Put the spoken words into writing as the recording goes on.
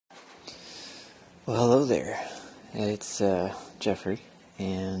Well, hello there. It's Jeffrey,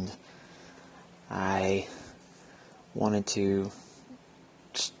 and I wanted to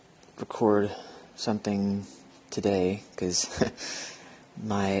just record something today because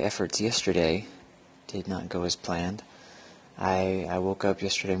my efforts yesterday did not go as planned. I woke up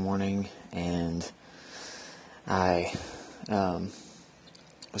yesterday morning and I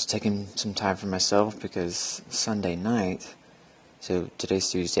was taking some time for myself because Sunday night. So today's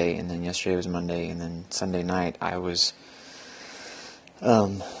Tuesday, and then yesterday was Monday, and then Sunday night I was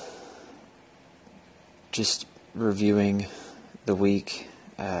just reviewing the week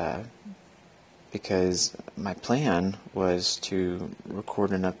because my plan was to record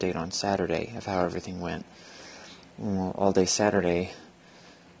an update on Saturday of how everything went. Well, all day Saturday,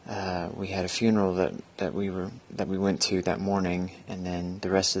 we had a funeral that we went to that morning, and then the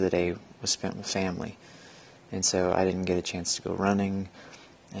rest of the day was spent with family. And so I didn't get a chance to go running,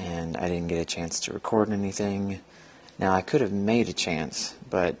 and I didn't get a chance to record anything. Now, I could have made a chance,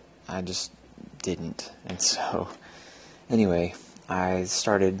 but I just didn't. And so, anyway, I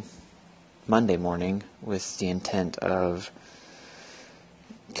started Monday morning with the intent of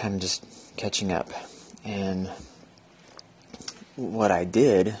kind of just catching up. And what I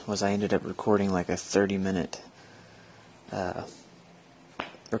did was I ended up recording like a 30-minute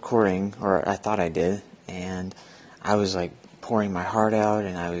recording, or I thought I did. And I was like pouring my heart out,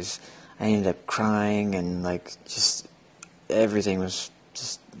 and I ended up crying, and like just everything was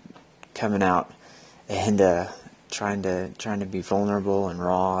just coming out, and trying to be vulnerable and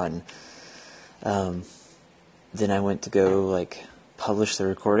raw. And then I went to go like publish the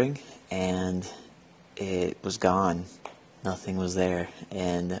recording, and it was gone. Nothing was there.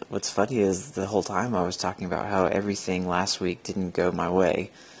 And what's funny is the whole time I was talking about how everything last week didn't go my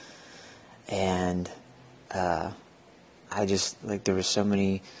way, and I just, like, there were so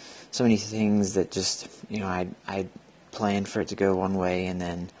many things that just, I planned for it to go one way, and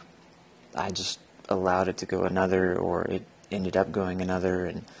then I just allowed it to go another, or it ended up going another.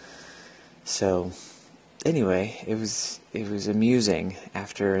 And so anyway, it was amusing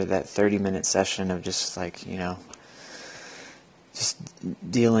after that 30-minute session of just like, just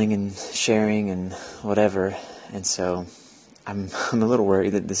dealing and sharing and whatever. And so I'm a little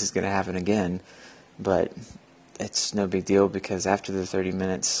worried that this is going to happen again, but it's no big deal, because after the 30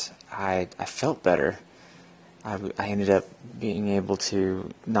 minutes, I felt better. I ended up being able to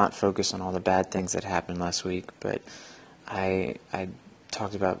not focus on all the bad things that happened last week, but I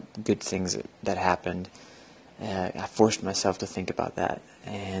talked about good things that happened. I forced myself to think about that,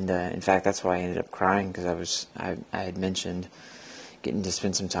 and in fact, that's why I ended up crying, because I had mentioned getting to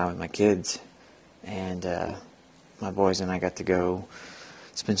spend some time with my kids, and my boys and I got to go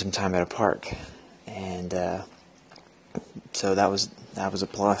spend some time at a park, and so that was a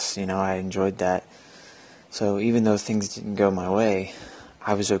plus. I enjoyed that. So even though things didn't go my way,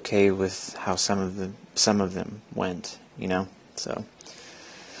 I was okay with how some of them went. So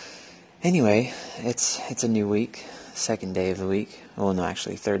anyway, it's a new week, second day of the week. Well, no,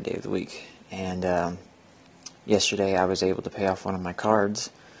 actually third day of the week. And yesterday I was able to pay off one of my cards,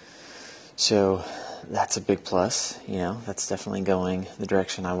 so that's a big plus. That's definitely going the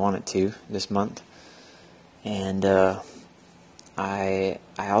direction I want it to this month. And I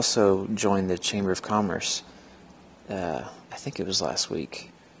also joined the Chamber of Commerce. I think it was last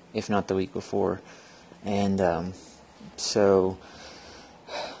week, if not the week before. And so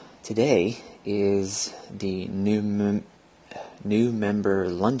today is the new member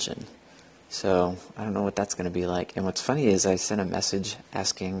luncheon. So I don't know what that's going to be like. And what's funny is I sent a message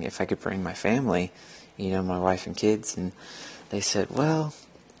asking if I could bring my family, my wife and kids, and they said, well,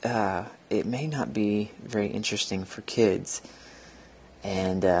 it may not be very interesting for kids.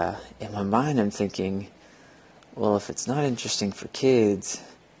 And in my mind, I'm thinking, well, if it's not interesting for kids,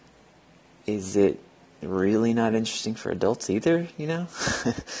 is it really not interesting for adults either,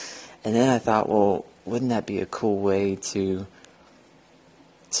 And then I thought, well, wouldn't that be a cool way to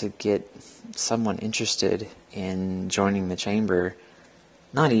get someone interested in joining the chamber?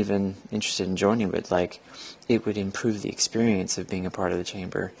 Not even interested in joining, but like it would improve the experience of being a part of the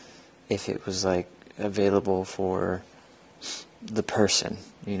chamber if it was like available for the person,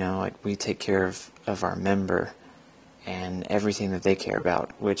 like we take care of our member and everything that they care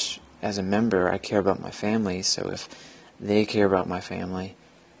about, which as a member I care about my family. So if they care about my family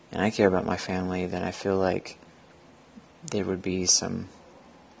and I care about my family, then I feel like there would be some,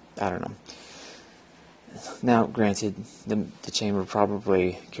 I don't know. Now, granted, the chamber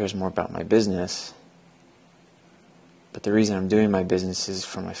probably cares more about my business, but the reason I'm doing my business is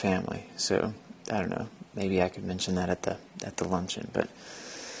for my family. So I don't know. Maybe I could mention that at the luncheon. But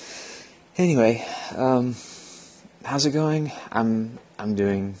Anyway, how's it going? I'm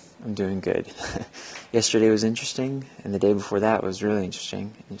doing good. Yesterday was interesting, and the day before that was really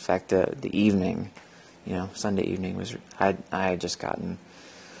interesting. In fact, the evening, Sunday evening I had just gotten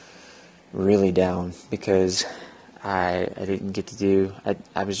really down because I didn't get to do.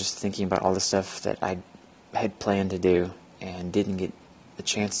 I was just thinking about all the stuff that I had planned to do and didn't get the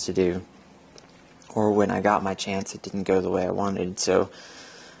chance to do, or when I got my chance, it didn't go the way I wanted. So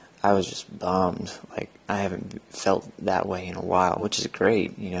I was just bummed. Like, I haven't felt that way in a while, which is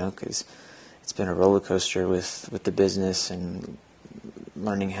great, because it's been a roller coaster with the business and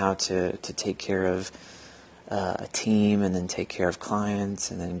learning how to take care of a team and then take care of clients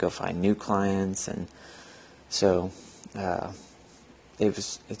and then go find new clients. And so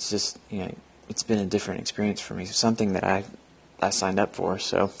it's just, it's been a different experience for me, something that I signed up for.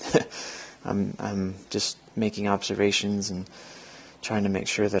 So I'm just making observations and trying to make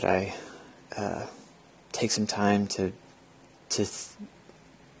sure that I take some time to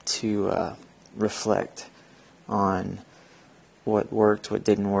reflect on what worked, what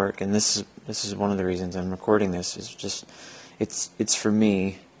didn't work, and this is one of the reasons I'm recording this. Is just it's for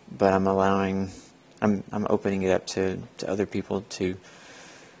me, but I'm opening it up to other people to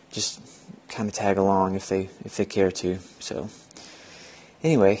just kind of tag along if they care to. So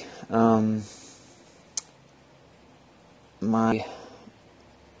anyway, my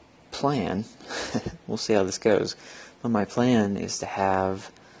plan, we'll see how this goes, but my plan is to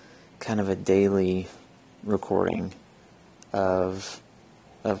have kind of a daily recording of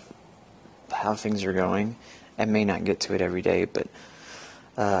how things are going. I may not get to it every day, but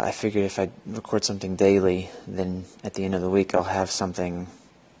I figured if I record something daily, then at the end of the week I'll have something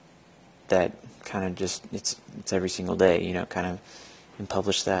that kind of just, it's every single day, kind of, and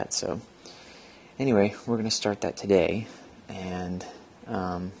publish that. So anyway, we're going to start that today, and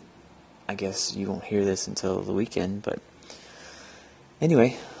I guess you won't hear this until the weekend, but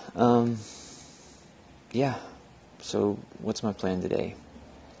anyway, yeah, so what's my plan today?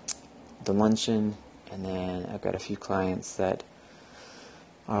 The luncheon, and then I've got a few clients that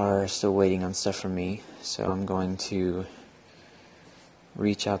are still waiting on stuff from me, so I'm going to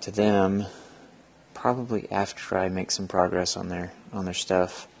reach out to them probably after I make some progress on their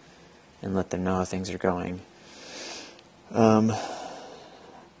stuff and let them know how things are going.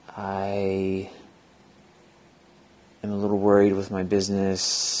 I am a little worried with my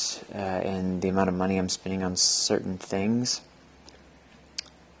business and the amount of money I'm spending on certain things.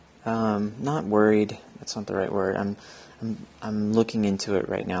 Not worried, that's not the right word. I'm looking into it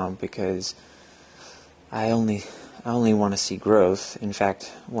right now because I only want to see growth. In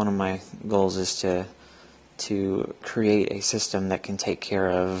fact, one of my goals is to create a system that can take care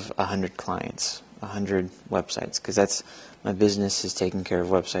of 100 clients, 100 websites, because that's my business is taking care of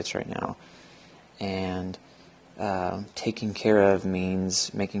websites right now. And taking care of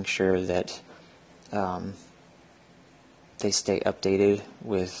means making sure that they stay updated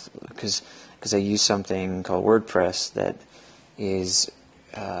with, because I use something called WordPress that is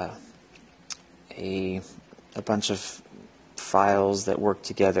a bunch of files that work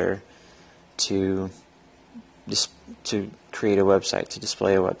together to create a website, to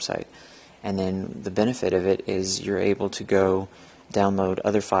display a website. And then the benefit of it is you're able to go download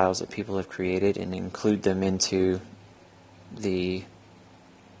other files that people have created and include them into the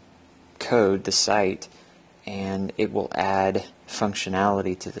code, the site, and it will add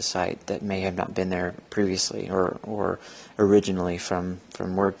functionality to the site that may have not been there previously or originally from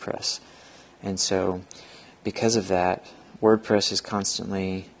WordPress. And so because of that, WordPress is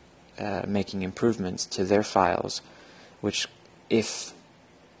constantly making improvements to their files, which if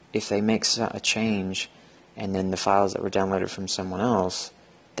they make a change and then the files that were downloaded from someone else,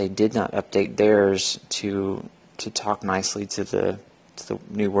 they did not update theirs to talk nicely to the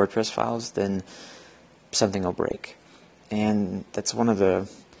new WordPress files, then something will break. And that's one of the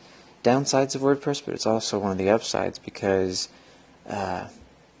downsides of WordPress, but it's also one of the upsides, because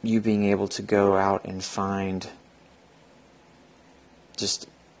you being able to go out and find just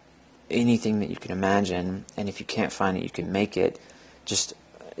anything that you can imagine, and if you can't find it, you can make it, just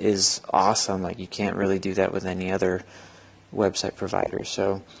is awesome. Like, you can't really do that with any other website provider.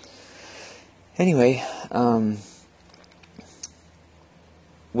 So anyway,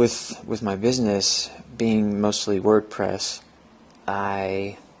 with my business being mostly WordPress,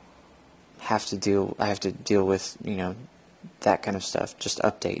 I have to deal with that kind of stuff, just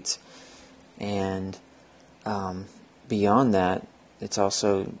updates. And beyond that, it's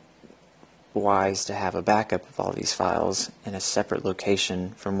also wise to have a backup of all these files in a separate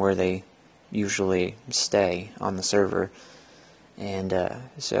location from where they usually stay on the server. And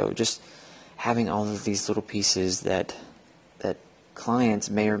so just having all of these little pieces that clients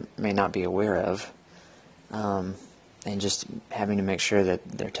may or may not be aware of, and just having to make sure that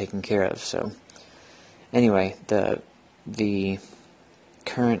they're taken care of. So anyway, the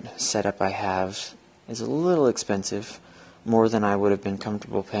current setup I have is a little expensive, more than I would have been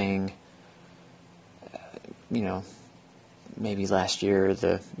comfortable paying, maybe last year or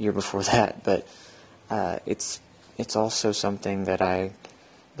the year before that, but it's also something that I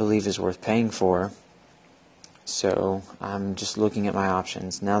believe is worth paying for. So I'm just looking at my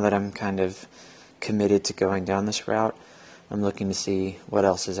options. Now that I'm kind of committed to going down this route, I'm looking to see what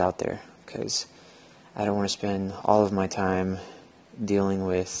else is out there, because I don't want to spend all of my time dealing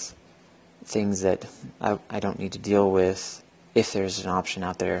with things that I don't need to deal with if there's an option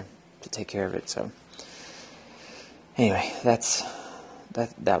out there to take care of it. So anyway,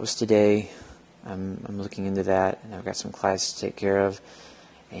 that was today. I'm looking into that, and I've got some clients to take care of,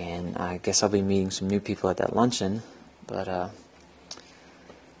 and I guess I'll be meeting some new people at that luncheon. But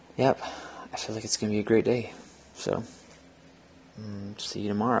yep, I feel like it's gonna be a great day. So see you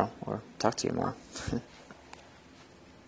tomorrow, or talk to you more.